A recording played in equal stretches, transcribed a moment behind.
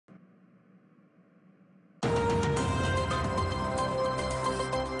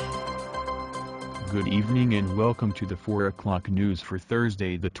Good evening and welcome to the 4 o'clock news for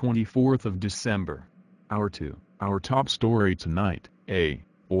Thursday the 24th of December. Our top story tonight,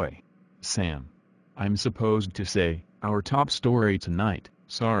 Oi. Sam. I'm supposed to say, our top story tonight,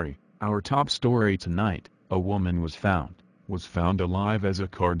 sorry, our top story tonight, a woman was found alive as a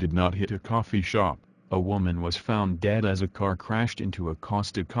car did not hit a coffee shop. A woman was found dead as a car crashed into a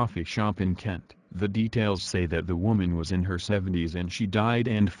Costa coffee shop in Kent. The details say that the woman was in her 70s and she died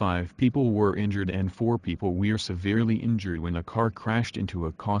and 5 people were injured and 4 people were severely injured when a car crashed into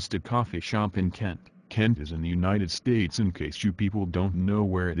a Costa coffee shop in Kent. Kent is in the United States in case you people don't know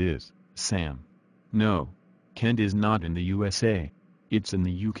where it is, Sam. No. Kent is not in the USA. It's in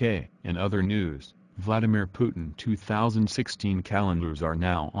the UK. In other news, Vladimir Putin 2016 calendars are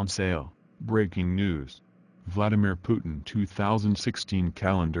now on sale. Breaking news. Vladimir Putin 2016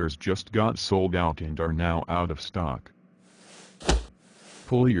 calendars just got sold out and are now out of stock.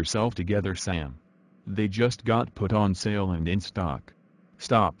 Pull yourself together, Sam. They just got put on sale and in stock.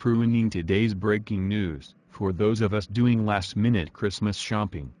 Stop ruining today's breaking news. For those of us doing last-minute Christmas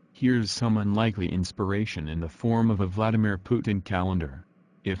shopping, here's some unlikely inspiration in the form of a Vladimir Putin calendar.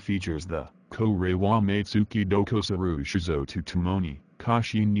 It features the Korewa Matsuki Dokosaru Shizo Tutumoni,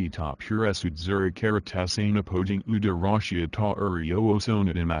 Kashi ni ta Purasudzuri Karatasana Poding Uda Rashia ta Urio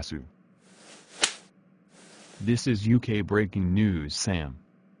Osonadimasu. This is UK breaking news, Sam.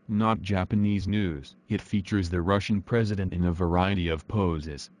 Not Japanese news. It features the Russian president in a variety of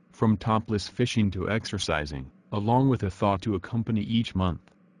poses, from topless fishing to exercising, along with a thought to accompany each month.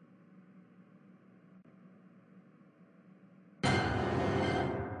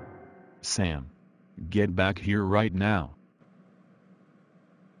 Sam. Get back here right now.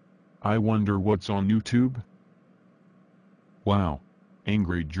 I wonder what's on YouTube? Wow.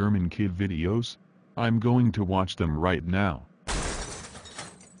 Angry German kid videos? I'm going to watch them right now.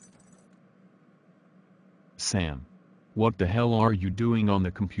 Sam. What the hell are you doing on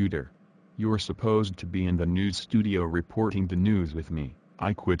the computer? You're supposed to be in the news studio reporting the news with me.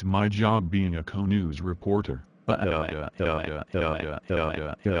 I quit my job being a co-news reporter.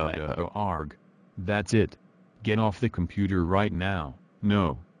 Arg. That's it. Get off the computer right now.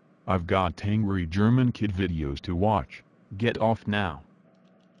 No. I've got angry German kid videos to watch. Get off now.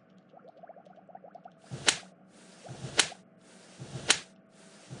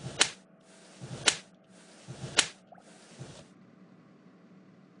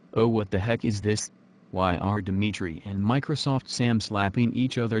 Oh, what the heck is this? Why are Dimitri and Microsoft Sam slapping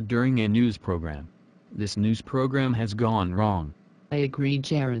each other during a news program? This news program has gone wrong. I agree,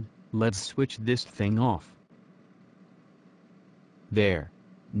 Jared. Let's switch this thing off. There.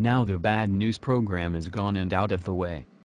 Now the bad news program is gone and out of the way.